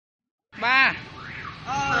Ba.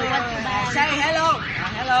 Say hello.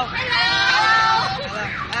 Hello.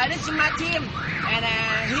 This is my team, and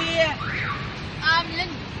here I'm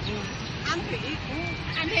Linh. I'm Thủy.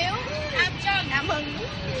 I'm Hiếu. I'm Trân. I'm Hưng.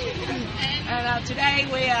 And today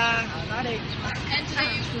we are nói đi. And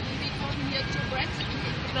today we come here to practice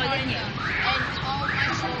and all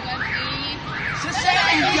my children is Success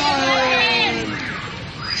and joy.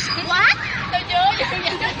 What? Tôi chưa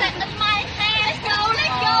in my hand. Let's go.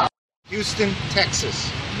 Let's go. Houston,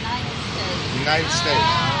 Texas. United States.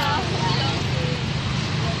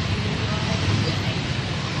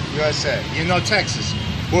 USA. You know Texas.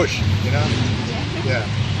 Bush, you know? Yeah.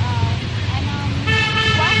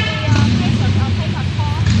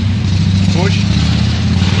 Bush.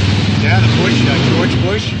 Yeah, the Bush, George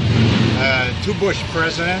Bush. Two Bush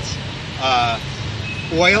presidents.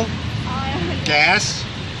 Oil. Gas.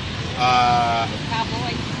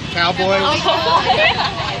 Cowboy.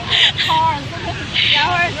 Horse.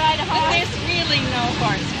 There's really no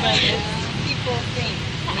horse, but it's people think.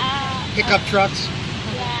 Pickup trucks.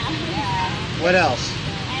 Yeah. What else?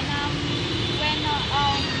 And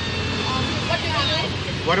what do you do?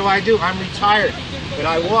 What do I do? I'm retired, but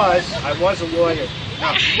I was a lawyer.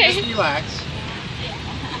 Now, just relax.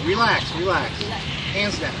 Relax.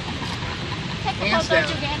 Hands down. Hands down.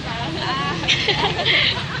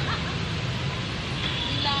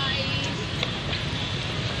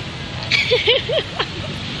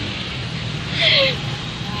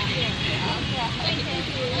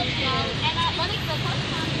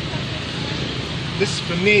 This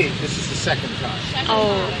for me. This is the second time.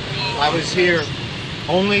 Oh. I was here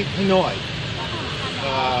only Hanoi.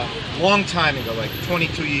 Long time ago, like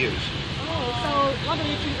 22 years. So what do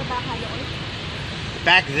you think about Hanoi?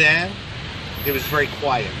 Back then, it was very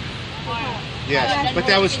quiet. Yes, but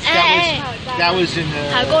that was in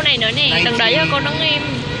Hỏi cô này nữa nè, đừng để cho cô đứng im.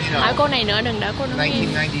 you know, Hỏi cô này nữa, đừng để cô đứng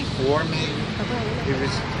im. 1994 maybe. It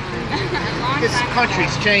was. This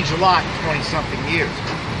country's changed a lot in 20-something years.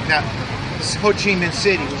 Now, Ho Chi Minh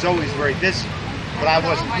City was always very busy, but I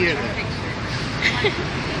wasn't here then.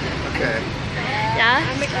 Okay. Yeah.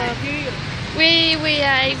 We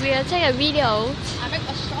take a video. I make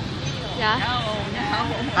a short video. Yeah.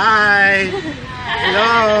 Hi.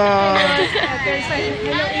 Hello.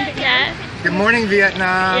 Yeah. Good morning,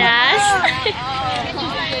 Vietnam. Yes.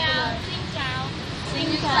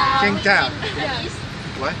 Xin chào.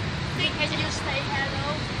 What? Can you say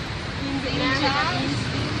hello?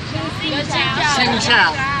 Xin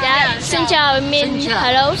chào. Yeah. Xin chào means Xin chào.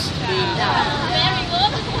 hello. Very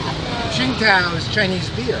good. Xin chào is Chinese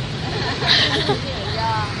beer.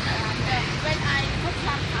 When I put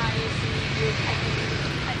some eyes, you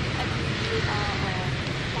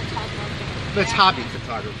photography. That's hobby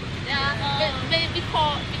photographer.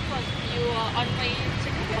 Because you always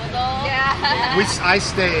take a photo. Yeah. I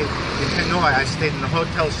stayed in Hanoi. I stayed in the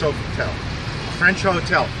Hotel Sofitel, a French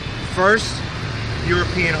hotel, first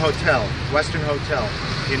European hotel, Western hotel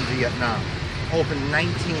in Vietnam, opened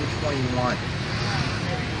 1921.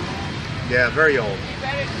 Yeah, very old.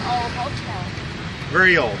 Very old hotel.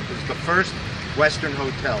 Very old. It was the first Western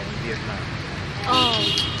hotel in Vietnam. Oh.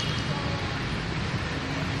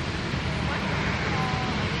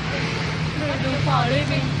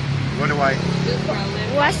 What do I?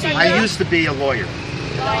 What's your I used to be a lawyer.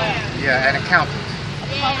 Yeah, an accountant.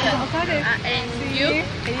 and you?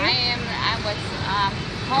 I was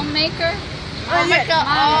homemaker. Homemaker.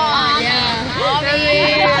 Oh, yeah.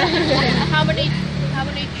 How many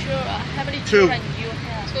Two. children you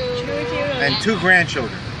have? Two. And two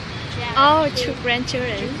grandchildren. Oh, two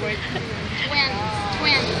grandchildren.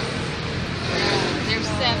 Twins. There's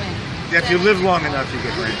 7. If you live long enough, you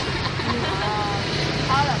get grandchildren.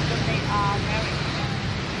 All of them they are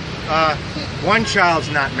married. One child's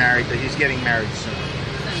not married, but he's getting married soon.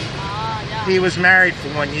 Yeah. He was married for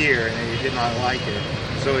 1 year and he did not like it,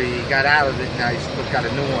 so he got out of it. Now he's got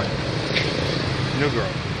a new one, new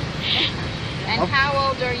girl. And how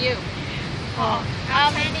old are you? Oh.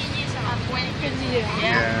 How many years? I'm 20 years.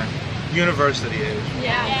 Yeah, university age.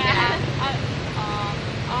 Yeah.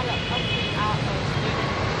 All of us are students.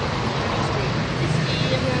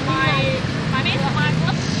 My Ms.Smile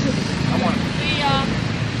Club. I want.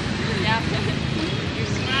 You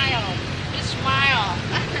smile. You smile.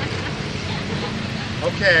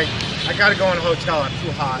 Okay, I gotta go in a hotel. I'm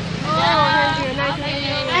too hot.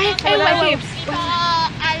 I live.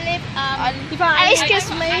 Excuse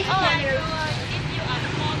me.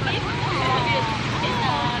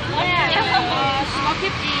 Small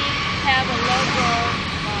tip have a logo.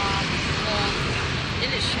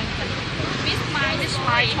 Edition.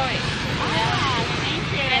 Ms.Smile TOEIC.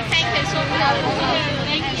 And thank you so much.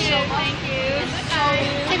 Thank you.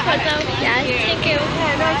 photo. Dạ, thank you.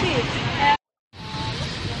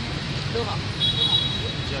 Được không?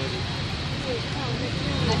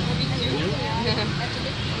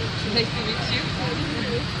 Nice to meet you.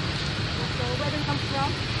 So where do you come from?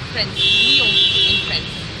 France, Lyon in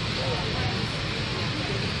France.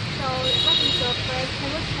 So what is your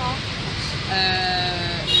favorite song?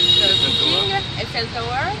 The Ting, Eiffel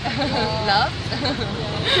Tower, love.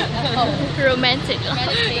 Romantic.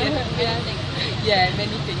 Yeah,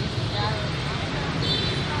 many things.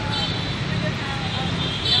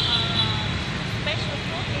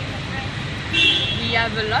 We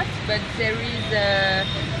have a lot, but there is,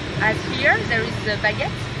 as here, there is the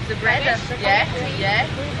baguette, the bread. Yeah.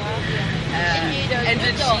 And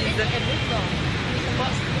the cheese.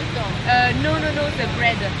 No, the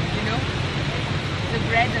bread, you know? The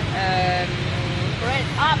bread. Bread.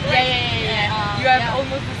 Yeah. You have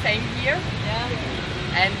almost the same here.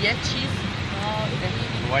 Yeah. And cheese.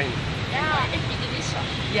 Wine. Yeah, it's delicious.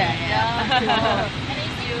 Yeah. And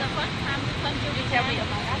it's the first time you come to tell me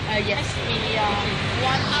about that. Yes.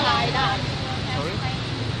 One slide up. Sorry?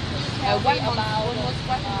 One month. Almost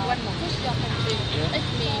one month. Push your country. It's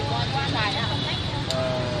me one slide up.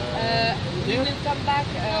 We will come back.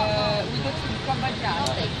 We go to Cambodia,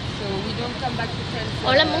 so we don't come back to France.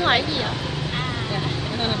 Ủa Lâm muốn hỏi gì vậy?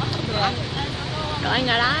 Đồ ăn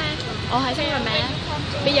ở đó. Ồ hỏi xong rồi mà.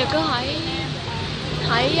 Bây giờ cứ hỏi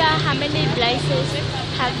how many places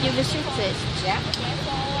have you visited? Yeah.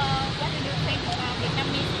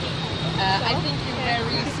 I think you're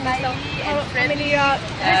very smiley and friendly. You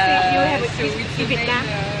have so it's in Vietnam.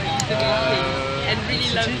 And really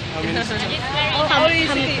lovely. How many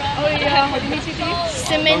cities? Only Ho Chi Minh City.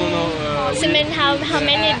 Simin, how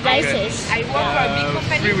many places? I work for a big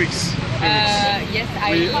company. 3 weeks. Yes,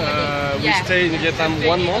 We stay in Vietnam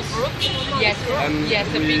 1 month. Yes, And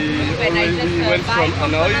a big group, and I just we went buy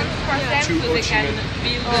from Hanoi for them to so Ho they Chi can Minh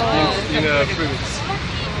build in some 3 weeks.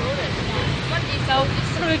 So,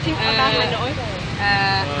 what do you think about Hanoi?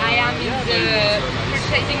 I am in the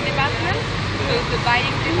purchasing department, so the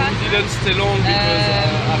buying We department. didn't stay long because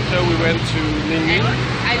after we went to Ninh,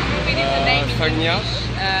 I don't know really the name in Phang Nha,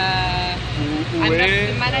 English. I'm not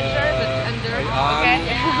the manager, but under. Okay.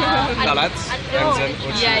 Đà Lạt, and then Ho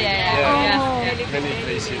Chi Minh. Yeah. Many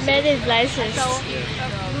places. Many places. Do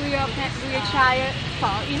you try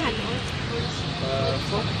phở in Hanoi?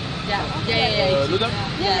 Yeah. Luda?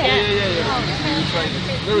 Yeah. We tried it.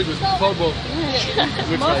 Very good. Forbo.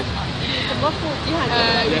 We tried. Most food in Hanoi.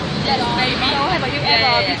 Yes, maybe. So have you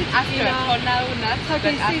ever visited After, for now not, but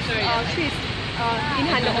 36 after, yeah. streets in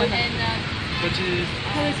Hanoi? 36?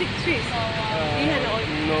 36 streets in Hanoi.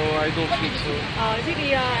 No, I don't think so.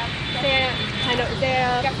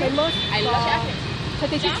 They're famous I love for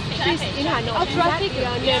 36 streets in Hanoi. Is that the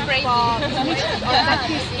name for business or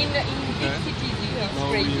practice? In big cities, it's No,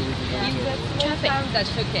 crazy. we In the small town,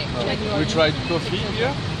 that's okay. We tried coffee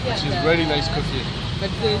here, which is very nice coffee.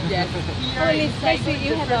 But yes, Only places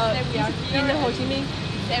you have in Ho Chi Minh.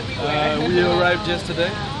 everywhere. We arrived yesterday,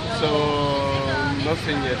 so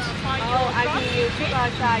nothing yet. Oh, I think you should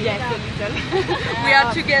try. Yes, we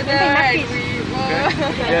are together and we.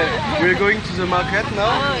 Yeah, we're going to the market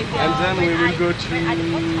now, and then we will go to see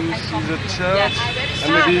the church,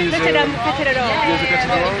 and maybe the Cathedral.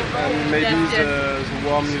 cathedral, and maybe the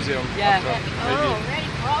War Museum after. Maybe.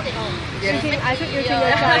 You think I should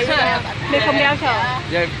try Mekong Delta?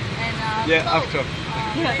 Yeah, after.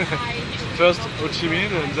 First Ho Chi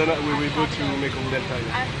Minh, and then we will go to Mekong Delta.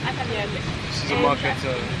 See the market.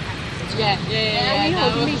 Yeah. In Ho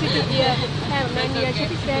Chi Minh City here have many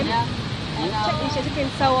shopping centers.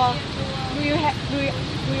 So, do you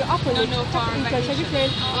often check in the shopping center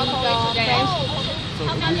in France?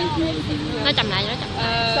 Nói chậm lại.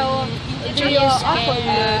 So, do you often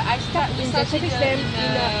check in the shopping center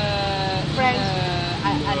in France?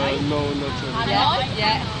 No, not really.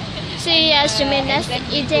 Yeah. Simin, is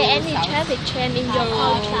there any traffic jam in your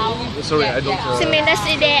country? Sorry, I don't. Simin,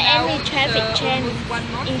 is there any traffic jam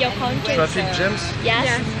in your country? Traffic jams?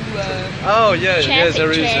 Yes. Oh yeah, Traffic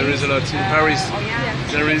there jams. is a lot in Paris.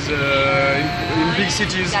 There is in big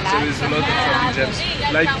cities there is a lot of traffic jams,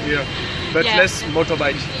 like here, but less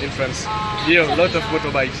motorbike in France. Here, a lot of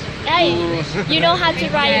motorbikes. Hey, you know how to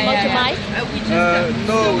ride a motorbike?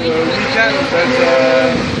 No, we can, but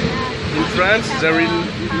in France there is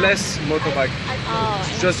less motorbike.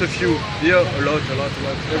 Just a few. Here, a lot,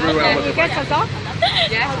 everywhere You get motorbike. a dog?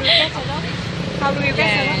 How do you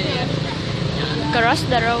get a dog? Cross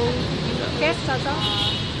the road. Get a dog?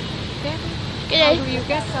 Cái How gì? do you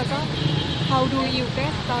get a dog? How do you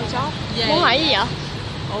get a dog? Muốn hỏi gì vậy?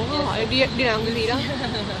 Ủa, hỏi đi làm cái gì đó?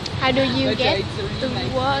 How do you get to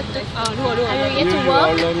work? Đúng rồi. How do you get You to are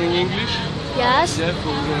work? learning English? Yes. Yeah,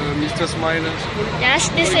 for Ms.Smile School. Yes,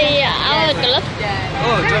 this is our club.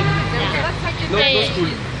 Oh, job. No They- school.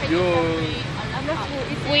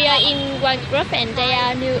 We are in one group and they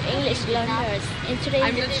are new English learners. And today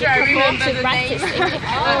I'm we not sure I remember to the practice name. English.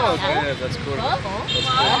 Oh, okay, that's cool.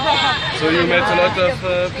 So you met a lot of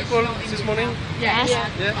people this morning? Yes.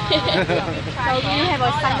 Yeah. So do you have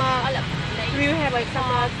a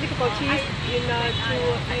some difficulties in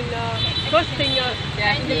crossing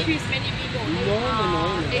in the trees? No.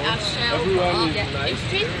 They are sell Everyone is in nice.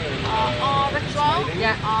 street or restaurant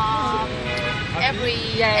every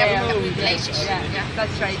place. Yeah,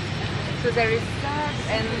 that's right. So there is that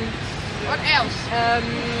and What else?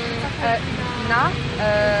 now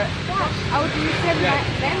How do you say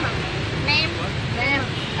them? Name.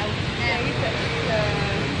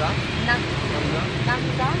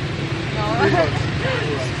 Namda? No.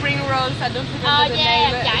 Spring rolls, I don't remember the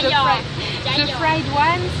name. The fried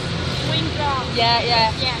ones?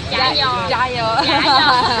 Yeah. Gyao. Gyao.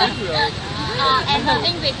 And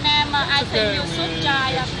in Vietnam, I think you should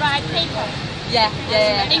try fried paper. Yeah.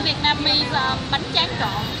 In Vietnam means bánh tráng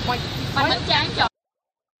trộn. Bánh tráng trộn.